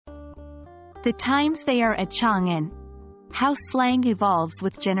The times they are A-Changin. How slang evolves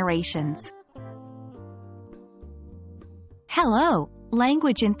with generations. Hello,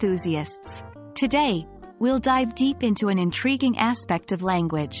 language enthusiasts. Today, we'll dive deep into an intriguing aspect of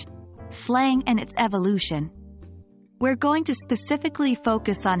language, slang and its evolution. We're going to specifically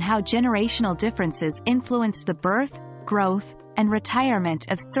focus on how generational differences influence the birth, growth, and retirement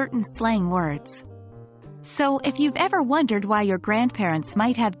of certain slang words. So, if you've ever wondered why your grandparents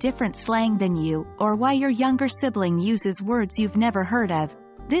might have different slang than you, or why your younger sibling uses words you've never heard of,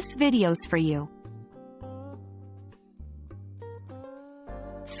 this video's for you.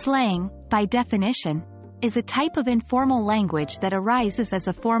 Slang, by definition, is a type of informal language that arises as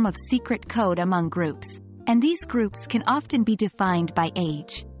a form of secret code among groups, and these groups can often be defined by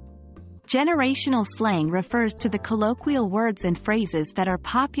age. Generational slang refers to the colloquial words and phrases that are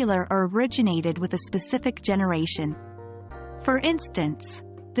popular or originated with a specific generation. For instance,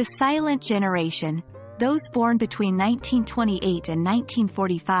 the silent generation, those born between 1928 and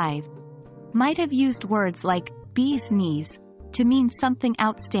 1945, might have used words like bee's knees to mean something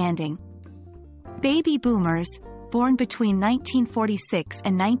outstanding. Baby boomers, born between 1946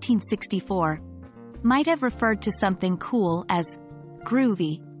 and 1964, might have referred to something cool as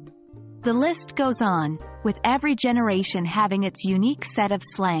groovy. The list goes on, with every generation having its unique set of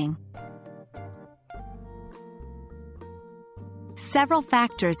slang. Several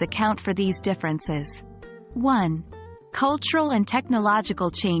factors account for these differences. 1. Cultural and technological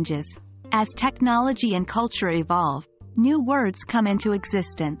changes. As technology and culture evolve, new words come into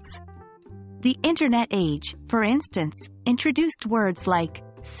existence. The Internet age, for instance, introduced words like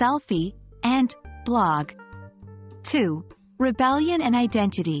selfie and blog. 2. Rebellion and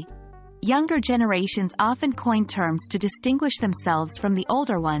identity. Younger generations often coin terms to distinguish themselves from the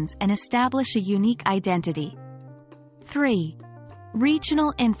older ones and establish a unique identity. 3.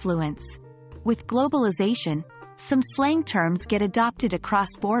 Regional influence. With globalization, some slang terms get adopted across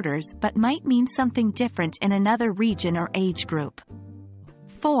borders but might mean something different in another region or age group.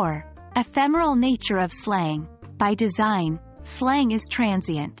 4. Ephemeral nature of slang. By design, slang is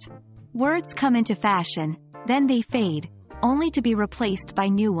transient. Words come into fashion, then they fade, only to be replaced by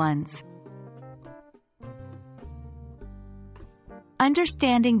new ones.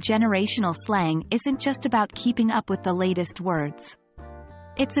 Understanding generational slang isn't just about keeping up with the latest words.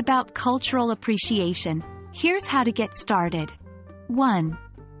 It's about cultural appreciation. Here's how to get started. 1.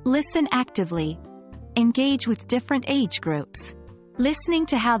 Listen actively. Engage with different age groups. Listening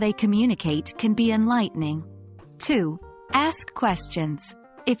to how they communicate can be enlightening. 2. Ask questions.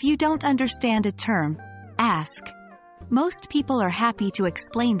 If you don't understand a term, ask. Most people are happy to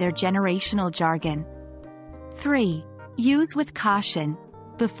explain their generational jargon. 3. Use with caution.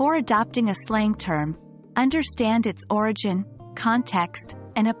 Before adopting a slang term, understand its origin, context,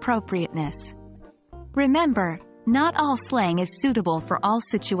 and appropriateness. Remember, not all slang is suitable for all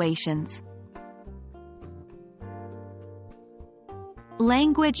situations.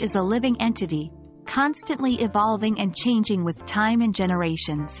 Language is a living entity, constantly evolving and changing with time and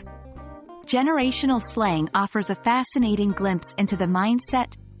generations. Generational slang offers a fascinating glimpse into the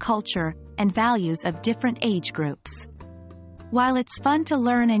mindset, culture, and values of different age groups. While it's fun to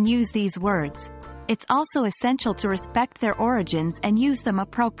learn and use these words, it's also essential to respect their origins and use them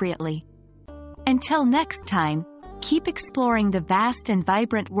appropriately. Until next time, keep exploring the vast and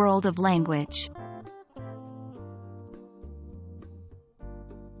vibrant world of language.